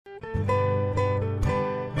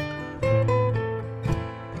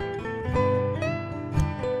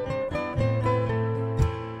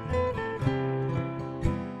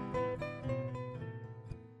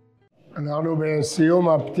אנחנו בסיום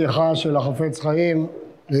הפתיחה של החפץ-חיים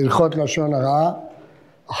להלכות לשון הרע.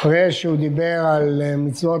 אחרי שהוא דיבר על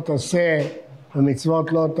מצוות עשה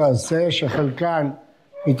ומצוות לא תעשה, שחלקן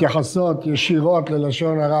מתייחסות ישירות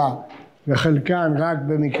ללשון הרע וחלקן רק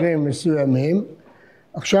במקרים מסוימים,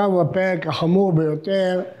 עכשיו בפרק החמור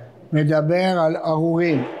ביותר מדבר על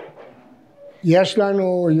ארורים. יש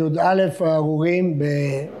לנו י"א הארורים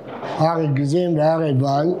בהר גזים והר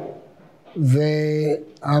עיוור,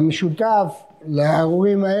 והמשותף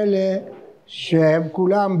לארורים האלה שהם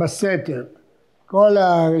כולם בסתר. כל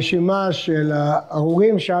הרשימה של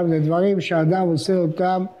הארורים שם זה דברים שהאדם עושה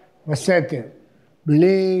אותם בסתר,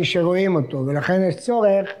 בלי שרואים אותו, ולכן יש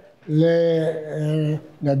צורך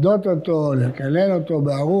לנדות אותו, לקלל אותו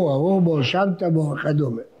בארור, ארור בו, שמת בו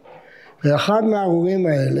וכדומה. ואחד מהארורים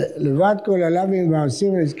האלה, לבד כל הלווים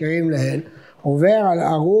והעושים הנזכרים להן, עובר על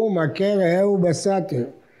ארור מכה רעהו בסתר,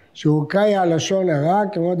 שהוא קיה לשון הרע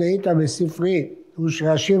כמו דהית בספרי, הוא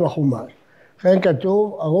רש"י בחומש. לכן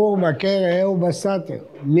כתוב ארור מכה רעהו בסתר.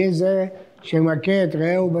 מי זה שמכה את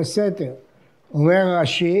רעהו בסתר? אומר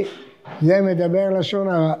רש"י, זה מדבר לשון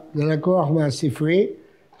הרע, זה לקוח מהספרי,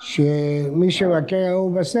 שמי שמכה רעהו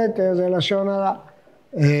בסתר זה לשון הרע.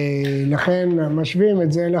 לכן משווים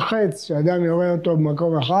את זה לחץ, שאדם יורה אותו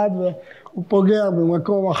במקום אחד והוא פוגע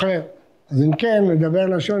במקום אחר. אז אם כן, מדבר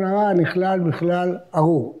לשון הרע נכלל בכלל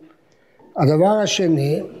ארור. הדבר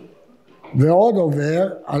השני, ועוד עובר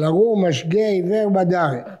על ארור משגה עיוור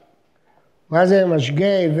בדרך. מה זה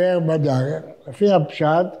משגה עיוור בדרך? לפי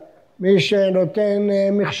הפשט, מי שנותן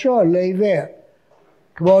מכשול לעיוור.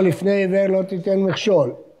 כמו לפני עיוור לא תיתן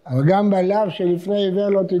מכשול. אבל גם בלאו שלפני עיוור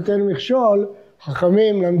לא תיתן מכשול,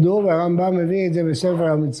 חכמים למדו, והרמב"ם מביא את זה בספר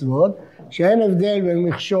המצוות, שאין הבדל בין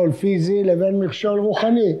מכשול פיזי לבין מכשול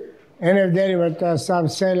רוחני. אין הבדל אם אתה שם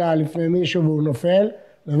סלע לפני מישהו והוא נופל,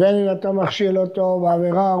 לבין אם אתה מכשיל אותו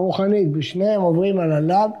בעבירה הרוחנית. בשניהם עוברים על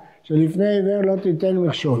הלאו שלפני עיוור לא תיתן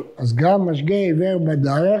מכשול. אז גם משגה עיוור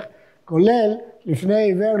בדרך, כולל לפני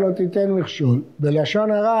עיוור לא תיתן מכשול.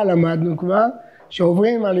 בלשון הרע למדנו כבר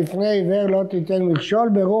שעוברים על לפני עיוור לא תיתן מכשול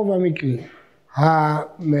ברוב המקרים.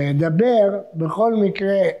 המדבר בכל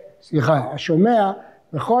מקרה, השומע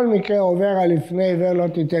בכל מקרה עובר על לפני עיוור לא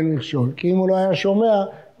תיתן מכשול. כי אם הוא לא היה שומע,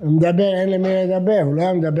 הוא מדבר, אין למי לדבר, הוא לא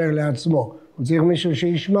היה מדבר לעצמו. הוא צריך מישהו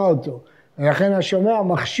שישמע אותו. ולכן השומע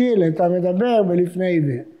מכשיל את המדבר בלפני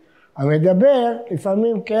עיוור. המדבר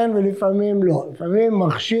לפעמים כן ולפעמים לא. לפעמים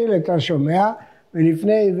מכשיל את השומע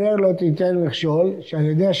ולפני עיוור לא תיתן מכשול, שעל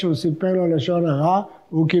ידי שהוא סיפר לו לשון הרע,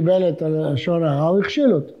 הוא קיבל את לשון הרע, הוא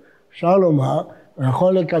הכשיל אותו. אפשר לומר, הוא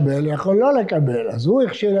יכול לקבל, יכול לא לקבל. אז הוא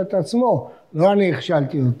הכשיל את עצמו, לא אני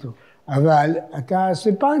הכשלתי אותו. אבל אתה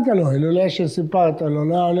סיפרת לו, אילולא שסיפרת לו,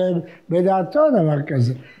 לא עולה בדעתו דבר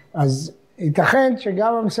כזה. אז ייתכן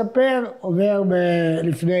שגם המספר עובר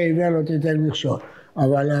לפני עיוור לא תיתן מכשול.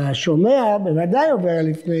 אבל השומע בוודאי עובר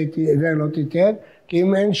לפני עיוור לא תיתן, כי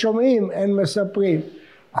אם אין שומעים, אין מספרים.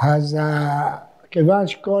 אז כיוון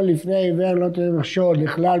שכל לפני עיוור לא תיתן מכשול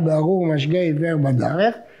נכלל בארור משגה עיוור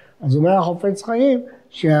בדרך, אז אומר החפץ-חיים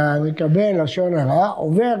שהמקבל לשון הרע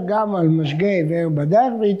עובר גם על משגה עיוור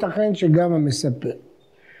בדרך, וייתכן שגם המספר.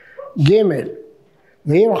 ג'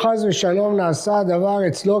 ואם חס ושלום נעשה הדבר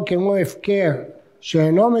אצלו כמו הפקר,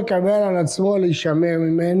 שאינו מקבל על עצמו להישמר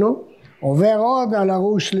ממנו, עובר עוד על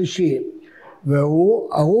ארור שלישי,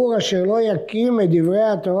 והוא ארור אשר לא יקים את דברי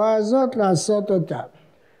התורה הזאת לעשות אותה.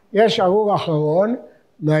 יש ארור אחרון,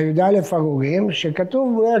 מהי"א ארורים,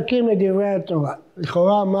 שכתוב לא יקים את דברי התורה.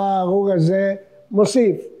 לכאורה מה הארור הזה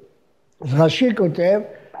מוסיף? אז רש"י כותב,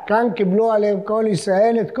 כאן קיבלו עליהם כל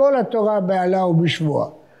ישראל את כל התורה בעלה ובשבועה.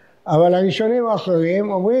 אבל הראשונים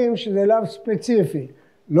האחרים אומרים שזה לאו ספציפי,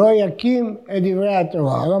 לא יקים את דברי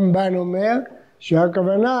התורה. הרמב"ן אומר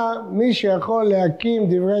שהכוונה מי שיכול להקים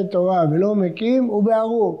דברי תורה ולא מקים הוא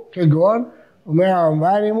בארור. כגון, אומר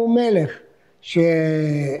הרמב"ן, אם הוא מלך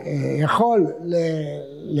שיכול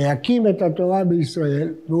להקים את התורה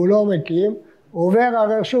בישראל והוא לא מקים, הוא עובר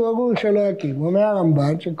הרי שוב ארור שלא יקים. הוא אומר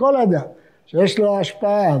הרמב"ן שכל אדם שיש לו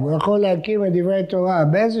השפעה והוא יכול להקים את דברי תורה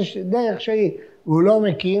באיזה דרך שהיא והוא לא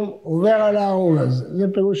מקים, הוא עובר על הארור הזה.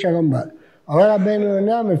 זה פירוש הרמב"ן. אבל רבנו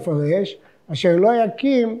יונה מפרש אשר לא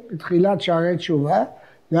יקים בתחילת שערי תשובה,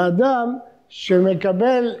 זה אדם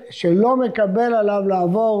שלא מקבל עליו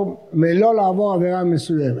לא לעבור עבירה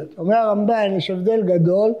מסוימת. אומר הרמב"ן, יש הבדל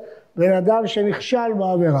גדול בין אדם שנכשל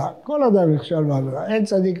בעבירה. כל אדם נכשל בעבירה. אין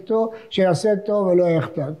צדיק טוב שיעשה טוב ולא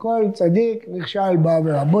יחטא. כל צדיק נכשל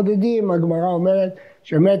בעבירה. בודדים, הגמרא אומרת,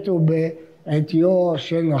 שמתו בעטיו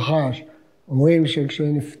של נחש. אומרים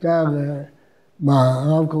שכשנפטר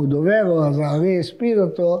הרב קורדוברו, אז הארי הספיד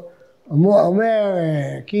אותו, אומר,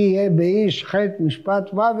 כי יהיה באיש חטא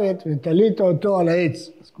משפט מוות ותלית אותו על העץ.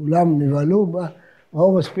 אז כולם נבהלו בה,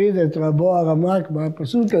 הוא מספיד את רבו הרמק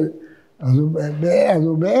בפסוק הזה. אז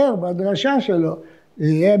הוא באר בדרשה שלו,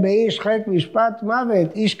 יהיה באיש חטא משפט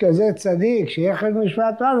מוות, איש כזה צדיק, שיהיה חטא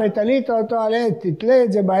משפט מוות, תלית אותו על עץ, תתלה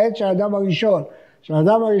את זה בעץ של האדם הראשון.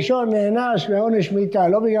 שהאדם הראשון נענש לעונש מיתה,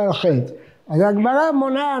 לא בגלל החטא. אז הגמרא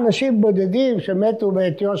מונה אנשים בודדים שמתו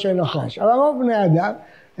בעטיו של נחש. אבל רוב בני אדם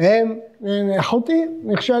הם חוטאים,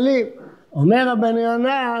 נכשלים. אומר רבן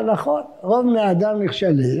יונה, נכון, רוב בני אדם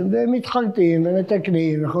נכשלים ומתחרטים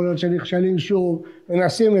ומתקנים, יכול להיות שנכשלים שוב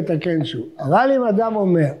ונסים לתקן שוב. אבל אם אדם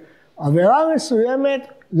אומר, עבירה מסוימת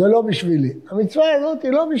זה לא בשבילי, המצווה הזאת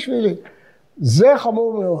היא לא בשבילי, זה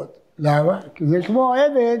חמור מאוד. למה? כי זה כמו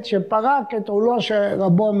עבד שפרק את עולו של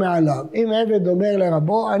רבו מעליו. אם עבד אומר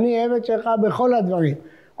לרבו, אני עבד שלך בכל הדברים,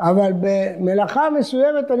 אבל במלאכה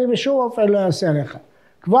מסוימת אני בשום אופן לא אעשה לך.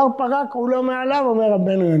 כבר פרק עולו מעליו, אומר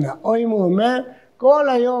רבנו יונה. או אם הוא אומר, כל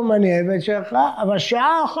היום אני עבד שלך, אבל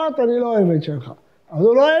שעה אחת אני לא עבד שלך. אז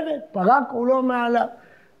הוא לא עבד, פרק עולו מעליו.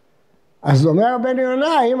 אז אומר רבנו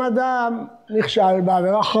יונה, אם אדם נכשל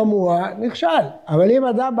בעבירה חמורה, נכשל. אבל אם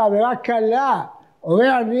אדם בעבירה קלה,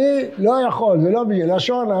 אומר אני לא יכול, זה לא בשבילי,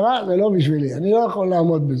 לשון הרע זה לא בשבילי, אני לא יכול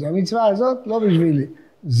לעמוד בזה, המצווה הזאת לא בשבילי.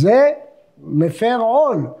 זה מפר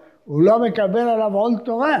עול, הוא לא מקבל עליו עול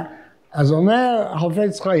תורה. אז אומר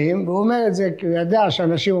החפץ-חיים, והוא אומר את זה כי הוא ידע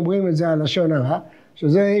שאנשים אומרים את זה על לשון הרע,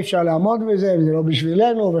 שזה אי אפשר לעמוד בזה וזה לא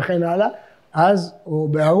בשבילנו וכן הלאה, אז הוא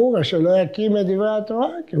בארור שלא יקים את דברי התורה,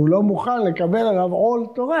 כי הוא לא מוכן לקבל עליו עול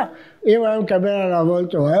תורה. אם הוא מקבל עליו עול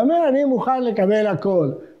תורה, הוא אומר אני מוכן לקבל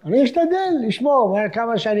הכל. אני אשתדל לשמור,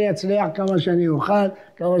 כמה שאני אצליח, כמה שאני אוכל,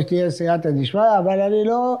 כמה שתהיה סייעתא דשמיא, אבל אני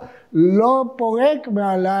לא פורק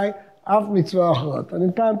מעליי אף מצווה אחרת.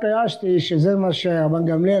 אני פעם פירשתי שזה מה שרבן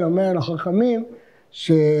גמליאל אומר לחכמים,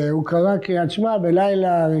 שהוא קרא קריאת שמע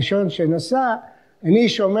בלילה הראשון שנסע, אני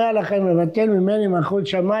שומע לכם לבטל ממני מלכות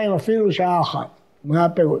שמיים אפילו שעה אחת. מה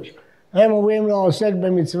הפירוש? הם אומרים לו עוסק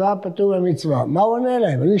במצווה, פטור במצווה. מה הוא עונה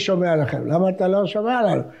להם? אני שומע לכם. למה אתה לא שומע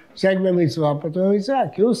לנו? עוסק במצווה, פטור במצווה.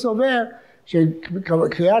 כי הוא סובר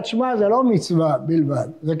שקריאת שמע זה לא מצווה בלבד.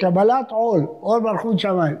 זה קבלת עול, עול מלכות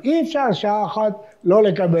שמיים. אי אפשר שעה אחת לא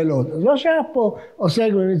לקבל עוד. אז לא שייך פה עוסק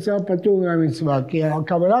במצווה, פטור במצווה. כי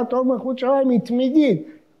קבלת עול מלכות שמיים היא תמידית.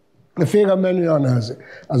 לפי רבנו יונה הזה.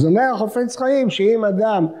 אז אומר החפץ-חיים שאם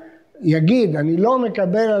אדם יגיד, אני לא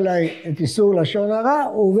מקבל עליי את איסור לשון הרע,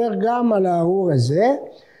 הוא עובר גם על הארור הזה,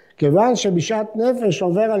 כיוון שבשעת נפש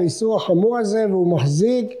עובר על איסור החמור הזה, והוא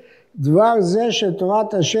מחזיק דבר זה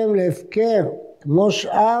שתורת השם להפקר, כמו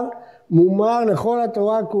שאר, מומר לכל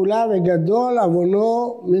התורה כולה, וגדול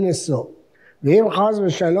עוונו מנשוא. ואם חס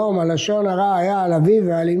ושלום הלשון הרע היה על אביו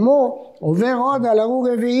ועל אמו, עובר עוד על ארור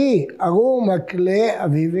רביעי, ארור מקלה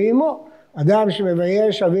אביו ואימו. אדם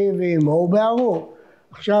שמבייש אביו ואימו הוא בארור.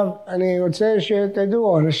 עכשיו אני רוצה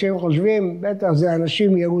שתדעו, אנשים חושבים, בטח זה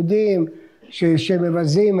אנשים יהודים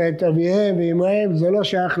שמבזים את אביהם ואימהם, זה לא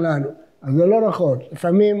שייך לנו. אז זה לא נכון.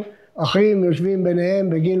 לפעמים אחים יושבים ביניהם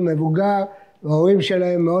בגיל מבוגר, וההורים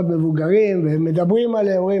שלהם מאוד מבוגרים, והם מדברים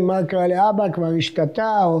עליהם, אומרים מה קרה לאבא, כבר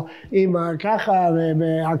השתתה, או אמא ככה,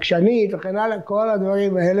 ועקשנית, וכן הלאה, כל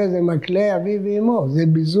הדברים האלה זה מקלה אביו ואימו, זה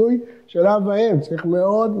ביזוי של אב ואם, צריך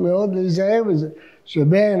מאוד מאוד להיזהר בזה,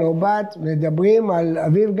 שבן או בת מדברים על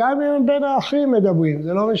אביו, גם אם בין האחים מדברים,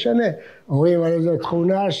 זה לא משנה, אומרים על איזו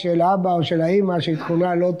תכונה של אבא או של האמא, שהיא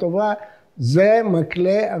תכונה לא טובה, זה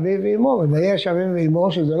מקלה אביו ואימו, מבייש אביו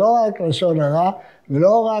ואימו, שזה לא רק לשון הרע,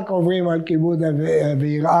 ולא רק עוברים על כיבוד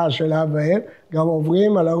ויראה של אב ואם, גם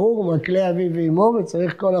עוברים על ארור, מקלה אביו ואימו,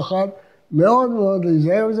 וצריך כל אחד מאוד מאוד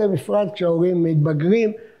להיזהר בזה, בפרט כשההורים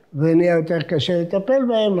מתבגרים ונהיה יותר קשה לטפל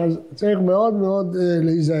בהם, אז צריך מאוד מאוד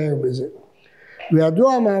להיזהר בזה.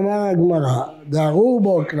 וידוע מאמר הגמרא, דארור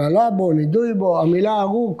בו, קללה בו, נידוי בו, המילה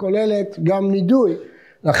ארור כוללת גם נידוי,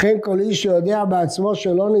 לכן כל איש שיודע בעצמו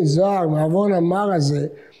שלא נזהר מעוון המר הזה,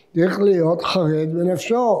 צריך להיות חרד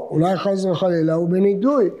בנפשו, אולי חס וחלילה הוא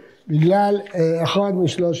בנידוי, בגלל אחד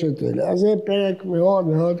משלושת אלה. אז זה פרק מאוד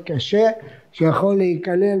מאוד קשה, שיכול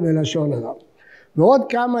להיכלל בלשון הרע. ועוד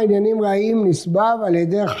כמה עניינים רעים נסבב על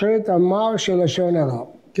ידי חטא המר של לשון הרע,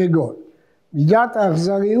 כגון מידת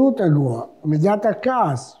האכזריות הגרועה, מידת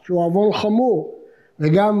הכעס, שהוא עוון חמור,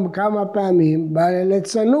 וגם כמה פעמים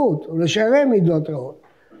בליצנות ולשערי מידות רעות.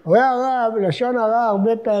 רואה הרב, לשון הרע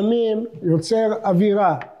הרבה פעמים יוצר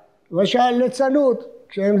אווירה, למשל ליצנות,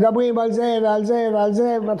 כשהם מדברים על זה ועל זה ועל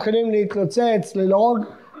זה, מתחילים להתלוצץ, ללעוג,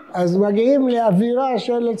 אז מגיעים לאווירה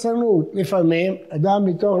של ליצנות. לפעמים אדם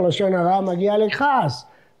מתוך לשון הרע מגיע לכעס,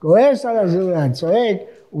 כועס על הזולת, צועק,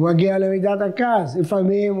 הוא מגיע למידת הכעס,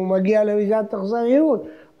 לפעמים הוא מגיע למידת אכזריות,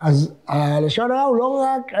 אז הלשון הרע הוא לא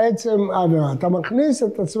רק עצם העבירה, אתה מכניס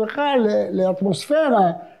את עצמך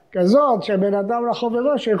לאטמוספירה כזאת שבן אדם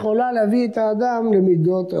לחוברו שיכולה להביא את האדם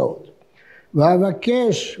למידות רעות.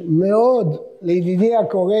 ואבקש מאוד לידידי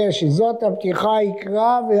הקורא שזאת הפתיחה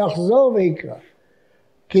יקרא ויחזור ויקרא.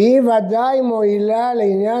 כי היא ודאי מועילה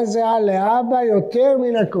לעניין זה לאבא יותר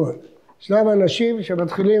מן הכל. ישנם אנשים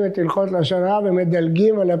שמתחילים את הלכות לשון הרע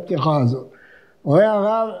ומדלגים על הפתיחה הזאת. אומר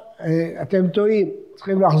הרב, אתם טועים,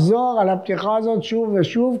 צריכים לחזור על הפתיחה הזאת שוב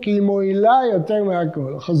ושוב, כי היא מועילה יותר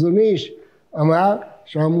מהכל. החזון-איש אמר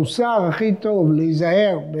שהמוסר הכי טוב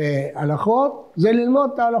להיזהר בהלכות, זה ללמוד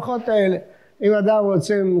את ההלכות האלה. אם אדם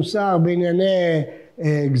רוצה מוסר בענייני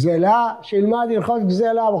גזלה, שילמד הלכות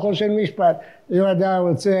גזלה בכל של משפט. אם אדם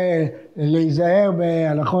רוצה להיזהר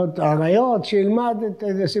בהלכות עריות, שילמד את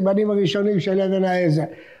הסימנים הראשונים של אבן העזר.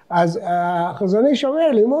 אז החזון-איש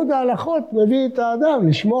אומר, לימוד ההלכות מביא את האדם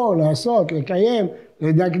לשמור, לעשות, לקיים,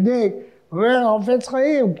 לדקדק. אומר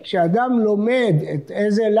החפץ-חיים, כשאדם לומד את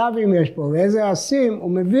איזה לאווים יש פה ואיזה עשים,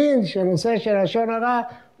 הוא מבין שהנושא של לשון הרע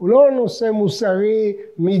הוא לא נושא מוסרי,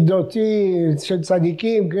 מידותי, של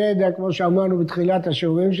צדיקים, גרדה, כמו שאמרנו בתחילת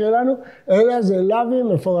השיעורים שלנו, אלא זה לאווים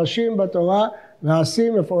מפורשים בתורה,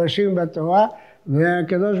 ועשים מפורשים בתורה,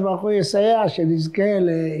 והקדוש ברוך הוא יסייע שנזכה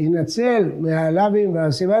להינצל מהלאווים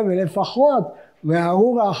והעשימים, ולפחות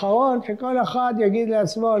מהארור האחרון, שכל אחד יגיד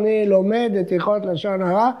לעצמו, אני לומד את הלכות לשון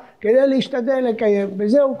הרע, כדי להשתדל לקיים.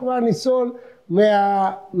 בזה הוא כבר ניצול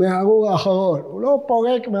מהארור האחרון. הוא לא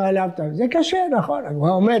פורק מעליו. זה קשה, נכון,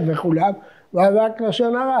 הגמרא עומד וכולם, ואבק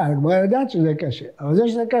לשון הרע, הגמרא יודעת שזה קשה. אבל זה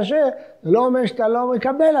שזה קשה, זה לא אומר שאתה לא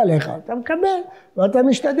מקבל עליך. אתה מקבל, ואתה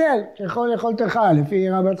משתדל, ככל יכולתך, לפי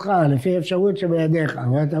רמתך, לפי אפשרות שבידיך,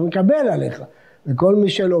 אבל אתה מקבל עליך. וכל מי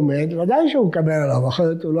שלומד, ודאי שהוא מקבל עליו,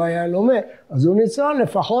 אחרת הוא לא היה לומד. אז הוא ניצול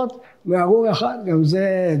לפחות מהארור אחד, גם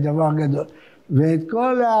זה דבר גדול. ואת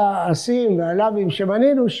כל העשים והלאווים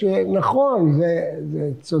שמנינו, שנכון, זה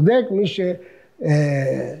צודק מי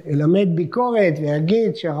שילמד ביקורת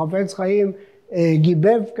ויגיד שהחפץ-חיים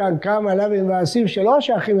גיבב כאן כמה לאווים ועשים שלא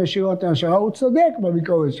שייכים ישירות להשערה, הוא צודק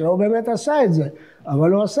בביקורת שלו, הוא באמת עשה את זה.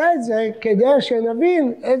 אבל הוא עשה את זה כדי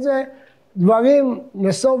שנבין איזה דברים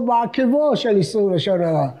נסוף בעקבו של איסור לשון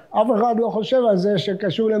הרע. אף אחד לא חושב על זה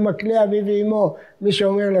שקשור למקלה אביו ואימו, מי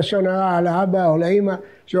שאומר לשון הרע על האבא או לאמא,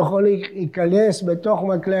 שיכול להיכנס בתוך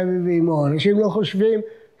מקלה אביו ואימו. אנשים לא חושבים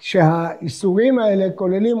שהאיסורים האלה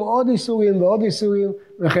כוללים עוד איסורים ועוד איסורים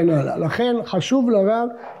וכן הלאה. לכן חשוב לרב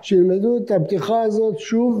שילמדו את הפתיחה הזאת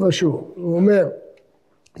שוב ושוב. הוא אומר,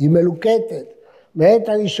 היא מלוקטת. בעת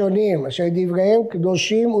הראשונים, אשר דבריהם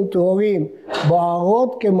קדושים וטהורים,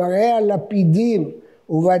 בוערות כמראה הלפידים,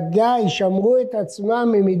 וודאי שמרו את עצמם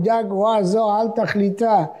ממידה גרועה זו על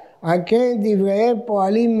תכליתה, על כן דבריהם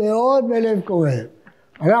פועלים מאוד בלב קוראיהם.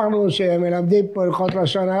 אנחנו שמלמדים פה הלכות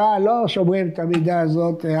לשון הרע, לא שומרים את המידה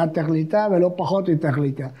הזאת על תכליתה ולא פחות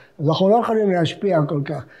מתכליתה. אז אנחנו לא יכולים להשפיע כל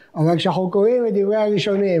כך. אבל כשאנחנו קוראים את דברי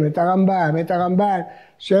הראשונים, את הרמב"ם, את הרמב"ן,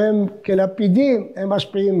 שהם כלפידים, הם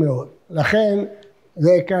משפיעים מאוד. לכן,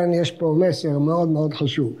 זה כאן יש פה מסר מאוד מאוד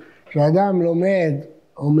חשוב. כשאדם לומד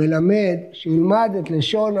או מלמד, שילמד את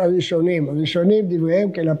לשון הראשונים. הראשונים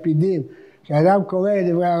דבריהם כלפידים. כשאדם קורא את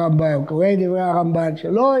דברי הרמב"ם, קורא את דברי הרמב"ן,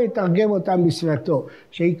 שלא יתרגם אותם בשפתו,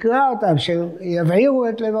 שיקרא אותם, שיבהירו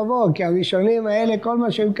את לבבו, כי הראשונים האלה, כל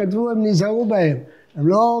מה שהם כתבו, הם נזהרו בהם. הם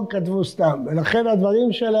לא כתבו סתם. ולכן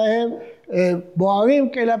הדברים שלהם בוערים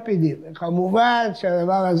כלפידים. כמובן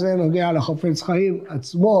שהדבר הזה נוגע לחפץ-חיים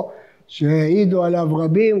עצמו, שהעידו עליו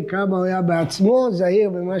רבים, כמה הוא היה בעצמו זהיר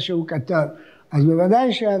במה שהוא כתב. אז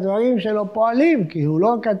בוודאי שהדברים שלו פועלים, כי הוא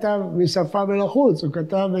לא כתב משפה ולחוץ, הוא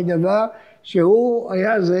כתב בדבר שהוא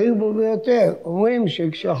היה זהיר בו ביותר. אומרים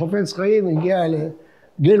שכשהחפץ-חיים הגיע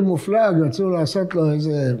לגיל מופלג, רצו לעשות לו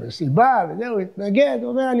איזה סיבה, וזהו, התנגד, הוא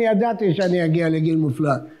אומר, אני ידעתי שאני אגיע לגיל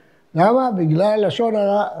מופלג. למה? בגלל לשון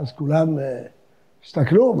הרע. אז כולם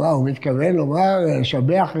הסתכלו, מה הוא מתכוון לומר,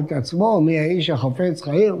 לשבח את עצמו, מי האיש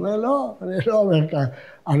החפץ-חיים? הוא אומר, לא, אני לא אומר כך.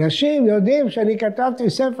 אנשים יודעים שאני כתבתי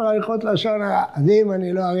ספר הלכות לשון הרע, אז אם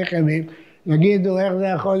אני לא אאריך ימים, יגידו איך זה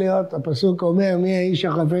יכול להיות, הפסוק אומר, מי האיש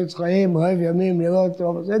החפץ-חיים, אוהב ימים לראות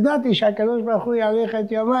טוב. אז ידעתי שהקדוש ברוך הוא יאריך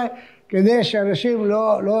את ימיי, כדי שאנשים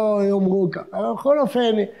לא יאמרו כך. אבל בכל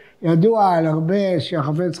אופן, ידוע על הרבה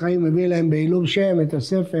שהחפץ-חיים מביא להם בעילום שם את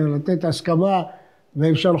הספר, לתת הסכמה,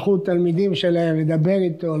 והם שלחו תלמידים שלהם לדבר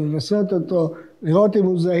איתו, לנסות אותו, לראות אם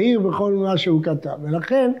הוא זהיר בכל מה שהוא כתב.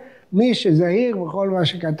 ולכן, מי שזהיר בכל מה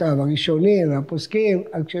שכתב, הראשונים והפוסקים,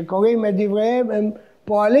 כשקוראים את דבריהם, הם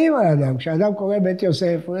פועלים על אדם. כשאדם קורא בית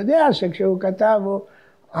יוסף, הוא יודע שכשהוא כתב, הוא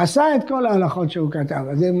עשה את כל ההלכות שהוא כתב.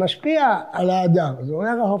 אז זה משפיע על האדם. אז הוא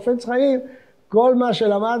אומר, החפץ-חיים כל מה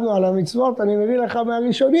שלמדנו על המצוות אני מביא לך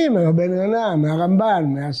מהראשונים, מהרבן יונה, מהרמב"ן,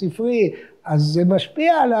 מהספרי, אז זה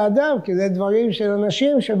משפיע על האדם, כי זה דברים של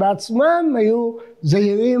אנשים שבעצמם היו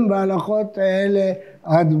זהירים בהלכות האלה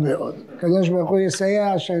עד מאוד. הקדוש ברוך הוא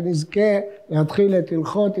יסייע שנזכה להתחיל את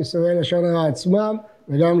הלכות יסודי לשון הרע עצמם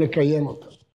וגם לקיים אותם.